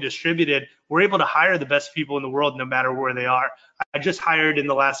is fully distributed, we're able to hire the best people in the world no matter where they are. I just hired in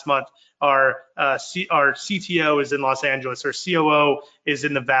the last month, our CTO is in Los Angeles, our COO is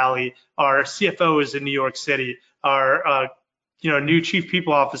in the Valley, our CFO is in New York City, our new chief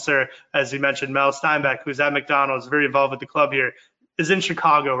people officer, as you mentioned, Mel Steinbeck, who's at McDonald's, very involved with the club here, is in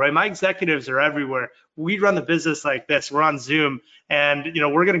Chicago, right? My executives are everywhere. We run the business like this. We're on Zoom, and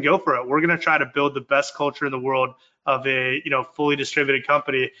we're going to go for it. We're going to try to build the best culture in the world of a fully distributed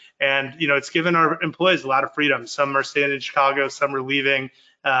company. And it's given our employees a lot of freedom. Some are staying in Chicago, some are leaving.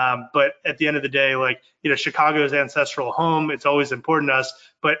 But at the end of the day, Chicago's ancestral home. It's always important to us.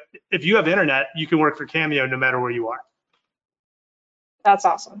 But if you have internet, you can work for Cameo no matter where you are. That's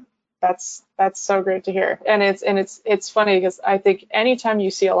awesome. That's so great to hear. And it's funny because I think anytime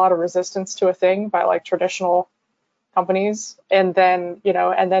you see a lot of resistance to a thing by like traditional companies, and then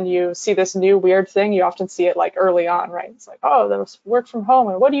you see this new weird thing, you often see it like early on, right? It's like, oh, there's work from home,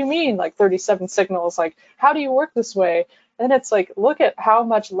 and what do you mean? Like 37 signals, like how do you work this way? And it's like, look at how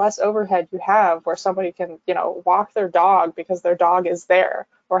much less overhead you have, where somebody can, walk their dog because their dog is there,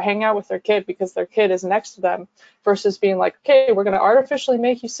 or hang out with their kid because their kid is next to them, versus being like, okay, we're going to artificially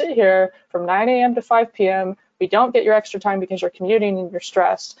make you sit here from 9 a.m. to 5 p.m. We don't get your extra time because you're commuting and you're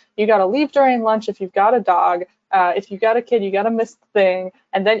stressed. You got to leave during lunch if you've got a dog. If you got a kid, you got to miss the thing.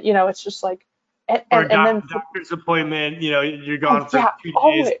 And then, it's just like, and then doctor's appointment, you're gone for 2 days,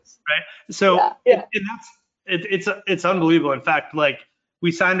 always. right? So, yeah. and It's unbelievable. In fact, like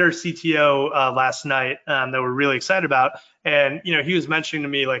we signed our CTO last night that we're really excited about, and he was mentioning to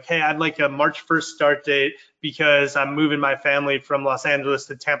me like, hey, I'd like a March 1st start date because I'm moving my family from Los Angeles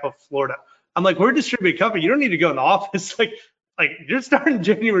to Tampa, Florida. I'm like, we're a distributed company. You don't need to go in the office. Like you're starting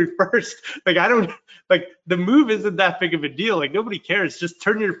January 1st. Like I don't like the move isn't that big of a deal. Like nobody cares. Just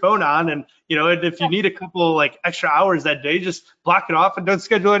turn your phone on and and if you need a couple like extra hours that day, just block it off and don't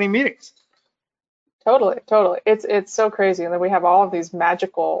schedule any meetings. Totally, totally. It's so crazy. And then we have all of these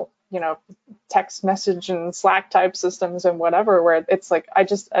magical, text message and Slack type systems and whatever, where it's like I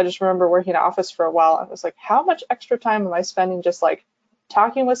just remember working in office for a while and it was like, how much extra time am I spending just like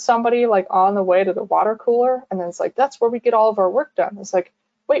talking with somebody like on the way to the water cooler? And then it's like that's where we get all of our work done. It's like,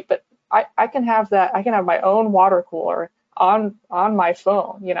 wait, but I can have that, I can have my own water cooler on my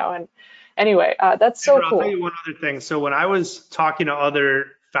phone, and anyway, that's so cool. I'll tell you one other thing. So when I was talking to other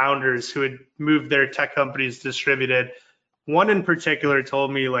founders who had moved their tech companies distributed, one in particular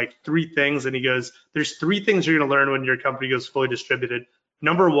told me like 3 things, and he goes, there's 3 things you're going to learn when your company goes fully distributed.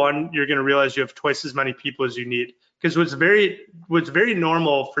 Number 1, you're going to realize you have twice as many people as you need, because what's very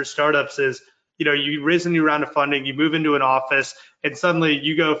normal for startups is you raise a new round of funding, you move into an office, and suddenly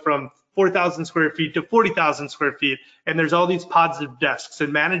you go from 4,000 square feet to 40,000 square feet, and there's all these pods of desks,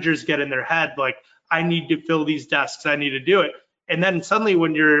 and managers get in their head like, I need to fill these desks, I need to do it. And then suddenly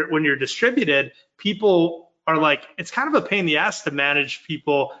when you're distributed, people are like, it's kind of a pain in the ass to manage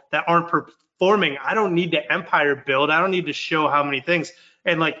people that aren't performing. I don't need to empire build. I don't need to show how many things.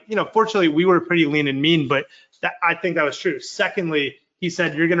 And fortunately we were pretty lean and mean, but I think that was true. Secondly, he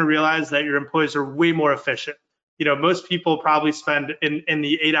said, you're going to realize that your employees are way more efficient. Most people probably spend in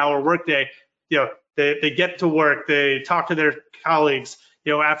the 8-hour workday, they get to work, they talk to their colleagues,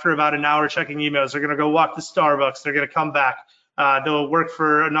 after about an hour checking emails, they're going to go walk to Starbucks, they're going to come back. They'll work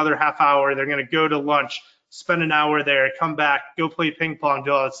for another half hour. They're going to go to lunch, spend an hour there, come back, go play ping pong,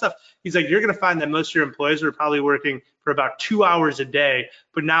 do all that stuff. He's like, you're going to find that most of your employees are probably working for about 2 hours a day.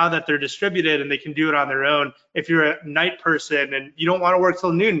 But now that they're distributed and they can do it on their own, if you're a night person and you don't want to work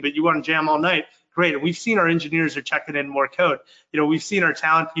till noon, but you want to jam all night, great. And we've seen our engineers are checking in more code. We've seen our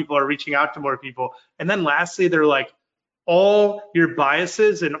talent people are reaching out to more people. And then lastly, they're like, all your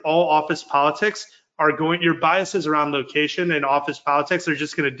biases and all office politics your biases around location and office politics are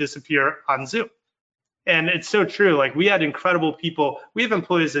just going to disappear on Zoom. And it's so true. Like we had incredible people. We have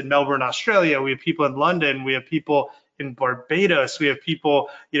employees in Melbourne, Australia. We have people in London. We have people in Barbados. We have people,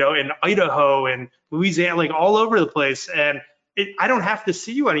 in Idaho and Louisiana, like all over the place. And I don't have to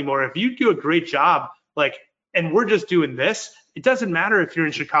see you anymore. If you do a great job, and we're just doing this, it doesn't matter if you're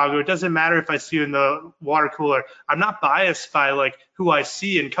in Chicago. It doesn't matter if I see you in the water cooler. I'm not biased by who I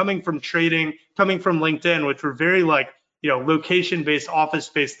see. And coming from trading, coming from LinkedIn, which were very location-based,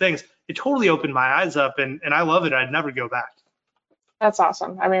 office-based things, it totally opened my eyes up, and I love it. I'd never go back. That's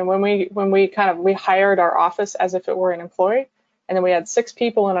awesome. I mean, when we hired our office as if it were an employee, and then we had 6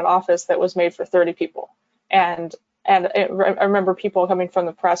 people in an office that was made for 30 people, and I remember people coming from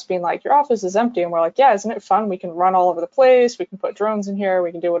the press being like, your office is empty. And we're like, yeah, isn't it fun? We can run all over the place. We can put drones in here.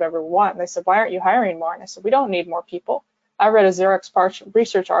 We can do whatever we want. And they said, why aren't you hiring more? And I said, we don't need more people. I read a Xerox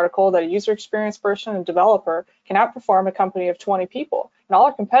research article that a user experience person and developer can outperform a company of 20 people. And all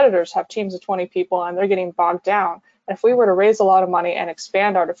our competitors have teams of 20 people and they're getting bogged down. And if we were to raise a lot of money and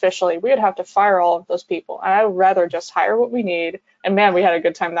expand artificially, we would have to fire all of those people. And I would rather just hire what we need. And man, we had a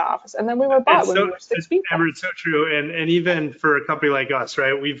good time in the office. And then we were bought when we were 6 people. It's so true. And even for a company like us,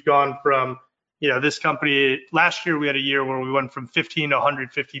 right, we've gone from, this company, last year we had a year where we went from 15 to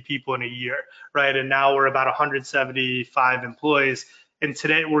 150 people in a year, right? And now we're about 175 employees. And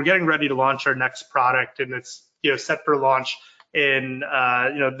today we're getting ready to launch our next product, and it's, set for launch in,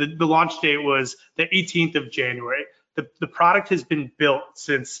 the launch date was the 18th of January. The product has been built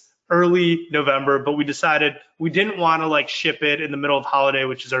since early November, but we decided we didn't want to ship it in the middle of holiday,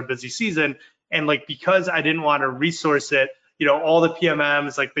 which is our busy season. And because I didn't want to resource it, all the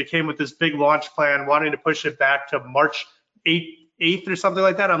PMMs, they came with this big launch plan, wanting to push it back to March 8th or something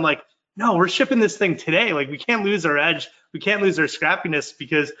like that. I'm like, no, we're shipping this thing today. We can't lose our edge. We can't lose our scrappiness,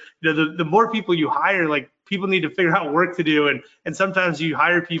 because the more people you hire, people need to figure out work to do. And sometimes you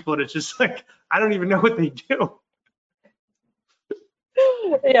hire people and it's just I don't even know what they do.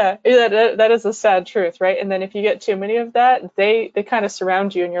 Yeah, that is a sad truth, right? And then if you get too many of that, they kind of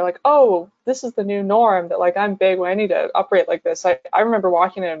surround you and you're like, oh, this is the new norm, that I'm big, well, I need to operate like this. I remember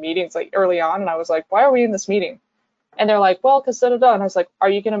walking in meetings early on and I was like, why are we in this meeting? And they're like, well, because da-da-da. And I was like, are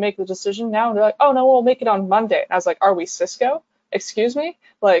you going to make the decision now? And they're like, oh, no, we'll make it on Monday. And I was like, are we Cisco? excuse me?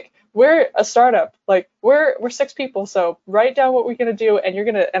 Like, we're a startup. Like, we're 6 people, so write down what we're gonna do, and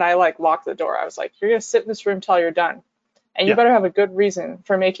and I like locked the door. I was like, you're gonna sit in this room till you're done. And you better have a good reason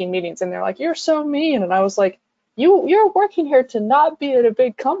for making meetings. And they're like, you're so mean. And I was like, you're working here to not be at a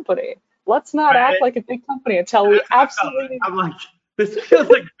big company. Let's not act like a big company until we absolutely. I'm like, this feels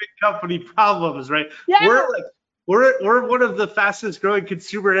like big company problems, right? Yeah. We're one of the fastest growing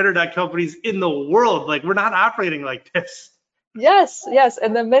consumer internet companies in the world. Like, we're not operating like this. Yes.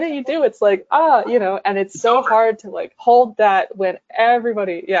 And the minute you do, it's like, and it's so hard to like hold that when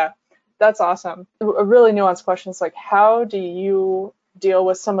everybody, that's awesome. A really nuanced question is like, how do you deal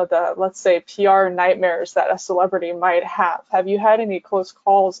with some of the, let's say, PR nightmares that a celebrity might have? Have you had any close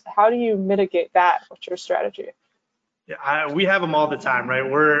calls? How do you mitigate that? What's your strategy? Yeah, we have them all the time, right?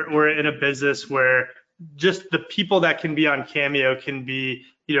 We're in a business where just the people that can be on Cameo can be,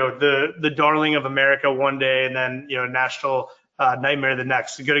 the darling of America one day, and then, national nightmare the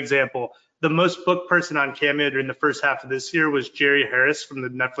next. A good example, the most booked person on Cameo during the first half of this year was Jerry Harris from the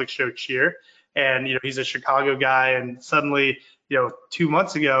Netflix show Cheer. And, he's a Chicago guy, and suddenly, 2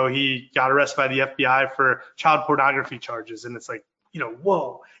 months ago, he got arrested by the FBI for child pornography charges. And it's like,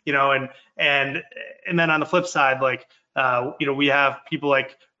 whoa, and then on the flip side, like, we have people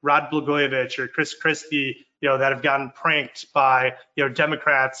like Rod Blagojevich or Chris Christie, that have gotten pranked by,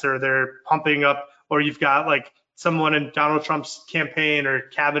 Democrats, or they're pumping up, or you've got like someone in Donald Trump's campaign or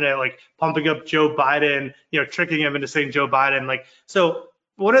cabinet, like pumping up Joe Biden, tricking him into saying Joe Biden. Like, so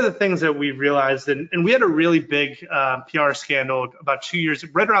one of the things that we realized, and we had a really big PR scandal about 2 years,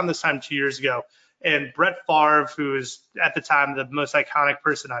 right around this time 2 years ago, and Brett Favre, who was at the time the most iconic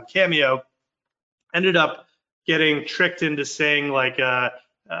person on Cameo, ended up getting tricked into saying like a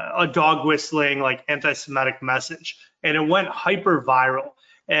dog whistling, like anti-Semitic message, and it went hyper viral.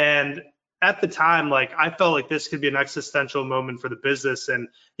 And at the time, like, I felt like this could be an existential moment for the business. And,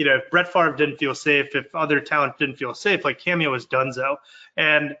 if Brett Favre didn't feel safe, if other talent didn't feel safe, like, Cameo was donezo.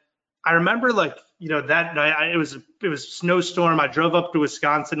 And I remember, like, that night, it was snowstorm. I drove up to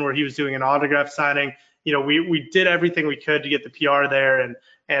Wisconsin where he was doing an autograph signing. We did everything we could to get the PR there.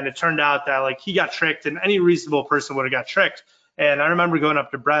 And it turned out that, like, he got tricked, and any reasonable person would have got tricked. And I remember going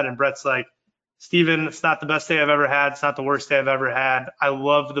up to Brett, and Brett's like, Steven, it's not the best day I've ever had. It's not the worst day I've ever had. I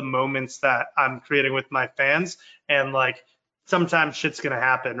love the moments that I'm creating with my fans. And like, sometimes shit's going to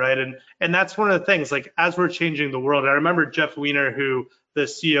happen, right? And that's one of the things, like, as we're changing the world. I remember Jeff Weiner, who the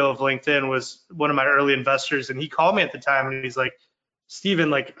CEO of LinkedIn was one of my early investors, and he called me at the time and he's like, Steven,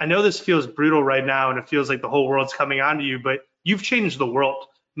 like, I know this feels brutal right now and it feels like the whole world's coming onto you, but you've changed the world.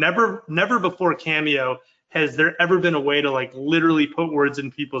 Never before Cameo has there ever been a way to like literally put words in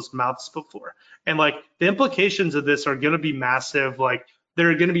people's mouths before. And like, the implications of this are going to be massive. Like, there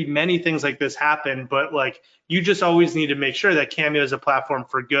are going to be many things like this happen, but like, you just always need to make sure that Cameo is a platform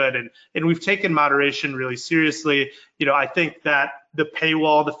for good. And we've taken moderation really seriously. I think that the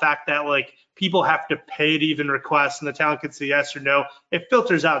paywall, the fact that like people have to pay to even request, and the talent can say yes or no, it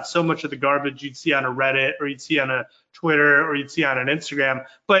filters out so much of the garbage you'd see on a Reddit, or you'd see on a Twitter, or you'd see on an Instagram.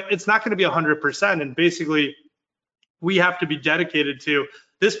 But it's not going to be 100%. And basically, we have to be dedicated to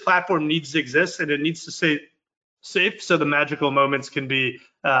this platform needs to exist, and it needs to stay safe so the magical moments can be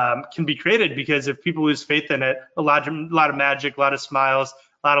created. Because if people lose faith in it, a lot of magic, a lot of smiles,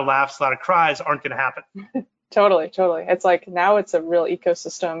 a lot of laughs, a lot of cries aren't going to happen. Totally. It's like, now it's a real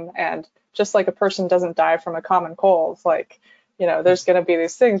ecosystem, and just like a person doesn't die from a common cold, like, there's going to be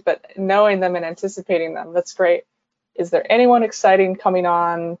these things, but knowing them and anticipating them, that's great. Is there anyone exciting coming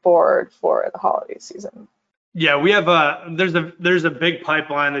on board for the holiday season? Yeah, we have there's a big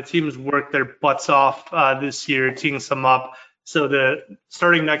pipeline. The teams work their butts off this year, teeing some up. So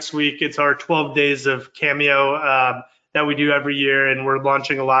starting next week, it's our 12 days of Cameo that we do every year, and we're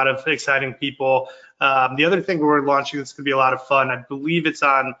launching a lot of exciting people. The other thing we're launching that's going to be a lot of fun, I believe it's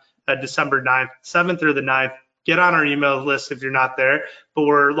on December 9th, 7th or the 9th. Get on our email list if you're not there. But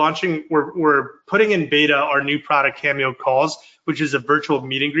we're putting in beta our new product, Cameo Calls, which is a virtual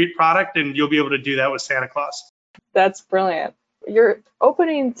meet and greet product, and you'll be able to do that with Santa Claus. That's brilliant. You're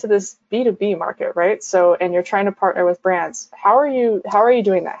opening to this B2B market, right? So, and you're trying to partner with brands. How are you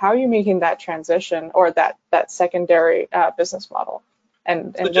doing that? How are you making that transition, or that secondary business model?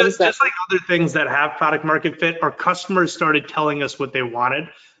 And so just like other things that have product market fit, our customers started telling us what they wanted.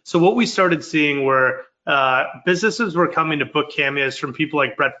 So what we started seeing were businesses were coming to book cameos from people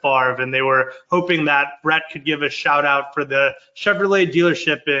like Brett Favre, and they were hoping that Brett could give a shout out for the Chevrolet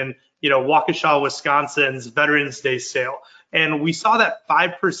dealership in Waukesha, Wisconsin's Veterans Day sale. And we saw that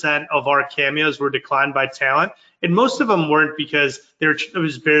 5% of our cameos were declined by talent, and most of them weren't because it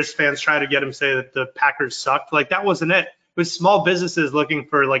was Bears fans trying to get him to say that the Packers sucked. Like, that wasn't it. It with small businesses looking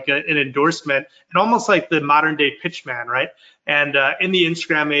for like an endorsement, and almost like the modern day pitch man, right? And in the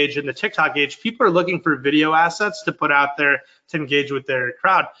Instagram age and the TikTok age, people are looking for video assets to put out there to engage with their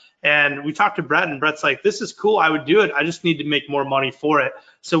crowd. And we talked to Brett, and Brett's like, this is cool, I would do it, I just need to make more money for it.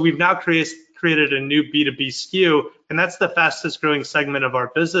 So we've now created a new B2B SKU, and that's the fastest growing segment of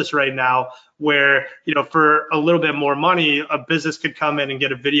our business right now, where, you know, for a little bit more money, a business could come in and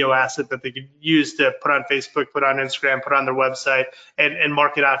get a video asset that they could use to put on Facebook, put on Instagram, put on their website, and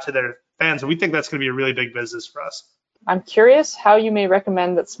market out to their fans. And we think that's going to be a really big business for us. I'm curious how you may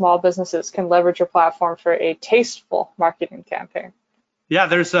recommend that small businesses can leverage your platform for a tasteful marketing campaign. Yeah,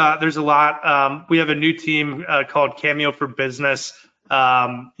 there's a lot. We have a new team called Cameo for Business,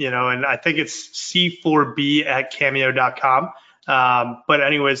 you know, and I think it's c4b@cameo.com. But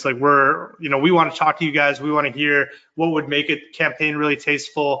anyways, like we want to talk to you guys. We want to hear what would make a campaign really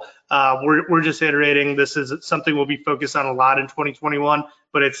tasteful. We're just iterating. This is something we'll be focused on a lot in 2021,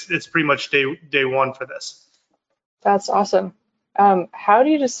 but it's pretty much day one for this. That's awesome. How do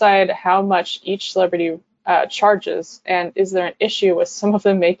you decide how much each celebrity charges, and is there an issue with some of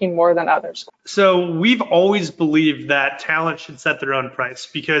them making more than others? So we've always believed that talent should set their own price,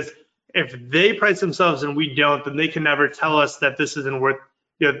 because if they price themselves and we don't, then they can never tell us that this isn't worth,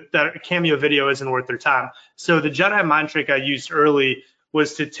 you know, that a Cameo video isn't worth their time. So the Jedi mind trick I used early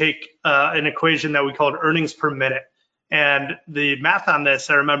was to take an equation that we called earnings per minute. And the math on this,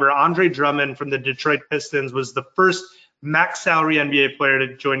 I remember Andre Drummond from the Detroit Pistons was the first max salary NBA player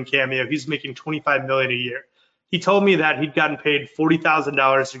to join Cameo. He's making $25 million a year. He told me that he'd gotten paid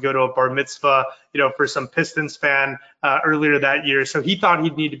 $40,000 to go to a bar mitzvah, you know, for some Pistons fan earlier that year. So he thought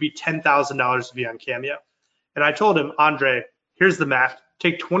he'd need to be $10,000 to be on Cameo. And I told him, Andre, here's the math.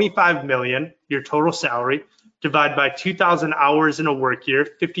 Take $25 million, your total salary, divide by 2,000 hours in a work year,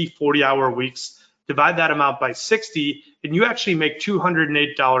 50 40-hour weeks, divide that amount by 60, and you actually make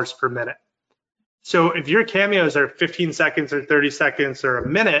 $208 per minute. So if your cameos are 15 seconds or 30 seconds or a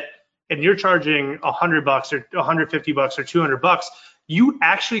minute, and you're charging $100 or $150 or $200, you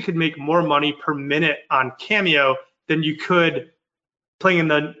actually could make more money per minute on Cameo than you could playing in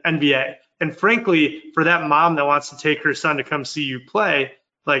the NBA. And frankly, for that mom that wants to take her son to come see you play,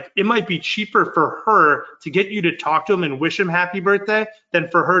 like, it might be cheaper for her to get you to talk to him and wish him happy birthday than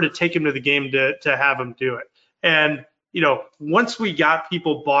for her to take him to the game to have him do it. And, you know, once we got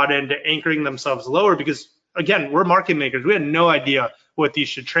people bought into anchoring themselves lower, because again, we're market makers, we had no idea what these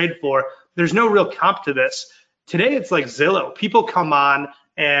should trade for. There's no real comp to this. Today, it's like Zillow. People come on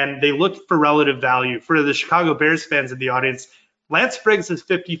and they look for relative value. For the Chicago Bears fans in the audience, Lance Briggs is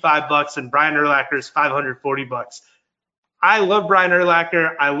 $55 and Brian Urlacher is $540. I love Brian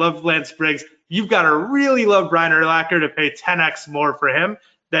Urlacher. I love Lance Briggs. You've got to really love Brian Urlacher to pay 10x more for him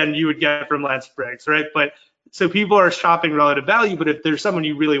than you would get from Lance Briggs, right? But so people are shopping relative value, but if there's someone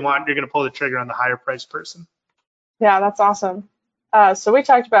you really want, you're going to pull the trigger on the higher priced person. Yeah, that's awesome. So we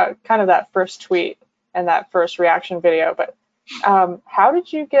talked about kind of that first tweet and that first reaction video, but how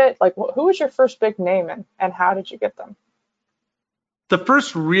did you get, like, who was your first big name and how did you get them? The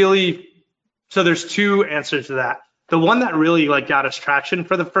first really, so there's two answers to that. The one that really like got us traction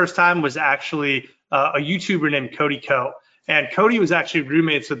for the first time was actually a YouTuber named Cody Ko. And Cody was actually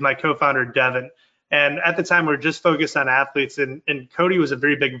roommates with my co-founder, Devin. And at the time, we were just focused on athletes, and Cody was a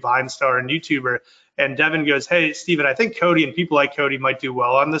very big Vine star and YouTuber. And Devin goes, hey, Steven, I think Cody and people like Cody might do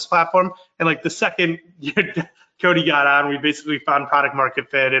well on this platform. And like the second Cody got on, we basically found product market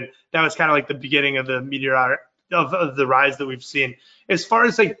fit. And that was kind of like the beginning of the meteor of the rise that we've seen. As far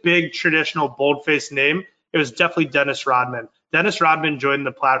as like big traditional bold-faced name, it was definitely Dennis Rodman. Dennis Rodman joined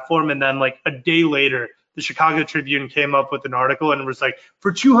the platform, and then like a day later, the Chicago Tribune came up with an article and was like,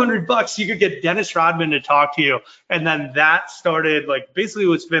 for $200, you could get Dennis Rodman to talk to you. And then that started like basically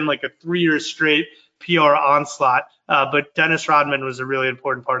what's been like a 3-year straight PR onslaught. But Dennis Rodman was a really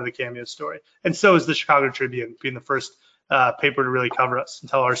important part of the Cameo story. And so is the Chicago Tribune, being the first paper to really cover us and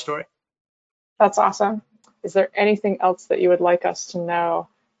tell our story. That's awesome. Is there anything else that you would like us to know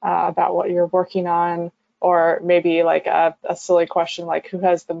about what you're working on? Or maybe like a silly question like who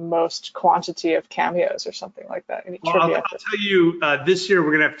has the most quantity of cameos or something like that? Any trivia? I'll tell you, this year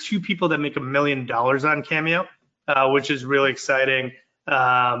we're gonna have 2 people that make $1 million on Cameo, which is really exciting.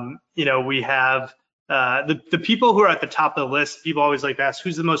 You know, we have the people who are at the top of the list. People always like to ask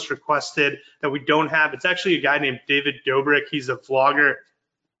who's the most requested that we don't have. It's actually a guy named David Dobrik. He's a vlogger.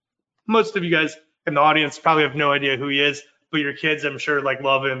 Most of you guys in the audience probably have no idea who he is, but your kids, I'm sure, like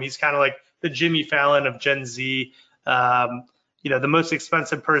love him. He's kind of like the Jimmy Fallon of Gen Z. You know, the most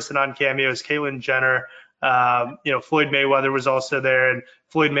expensive person on Cameo is Caitlyn Jenner. You know, Floyd Mayweather was also there, and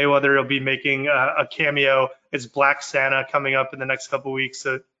Floyd Mayweather will be making a cameo It's Black Santa coming up in the next couple of weeks,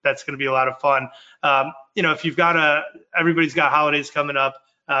 so that's going to be a lot of fun. If you've got everybody's got holidays coming up,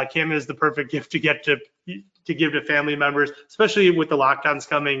 Cameo is the perfect gift to give to family members, especially with the lockdowns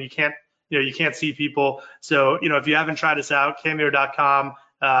coming. You can't see people. So, if you haven't tried us out, cameo.com,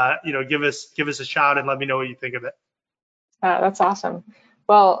 give us a shout and let me know what you think of it. That's awesome.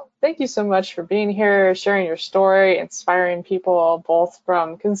 Well, thank you so much for being here, sharing your story, inspiring people both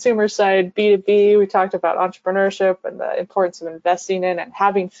from consumer side, B2B. We talked about entrepreneurship and the importance of investing in and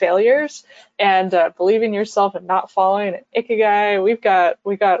having failures, and believing yourself and not following an ikigai. We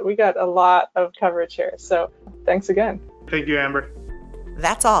got a lot of coverage here. So thanks again. Thank you, Amber.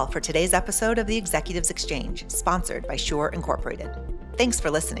 That's all for today's episode of the Executives Exchange, sponsored by Shure Incorporated. Thanks for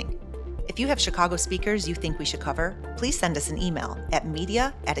listening. If you have Chicago speakers you think we should cover, please send us an email at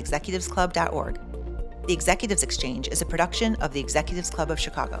media@executivesclub.org. The Executives Exchange is a production of the Executives Club of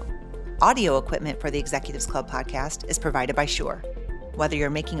Chicago. Audio equipment for the Executives Club podcast is provided by Shure. Whether you're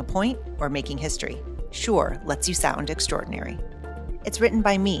making a point or making history, Shure lets you sound extraordinary. It's written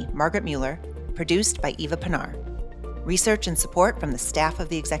by me, Margaret Mueller, produced by Eva Pinar. Research and support from the staff of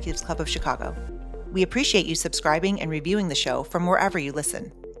the Executives Club of Chicago. We appreciate you subscribing and reviewing the show from wherever you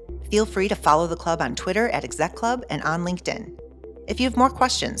listen. Feel free to follow the club on Twitter @ExecClub and on LinkedIn. If you have more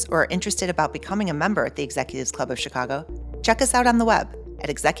questions or are interested about becoming a member at the Executives Club of Chicago, check us out on the web at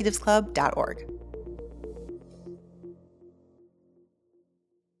executivesclub.org.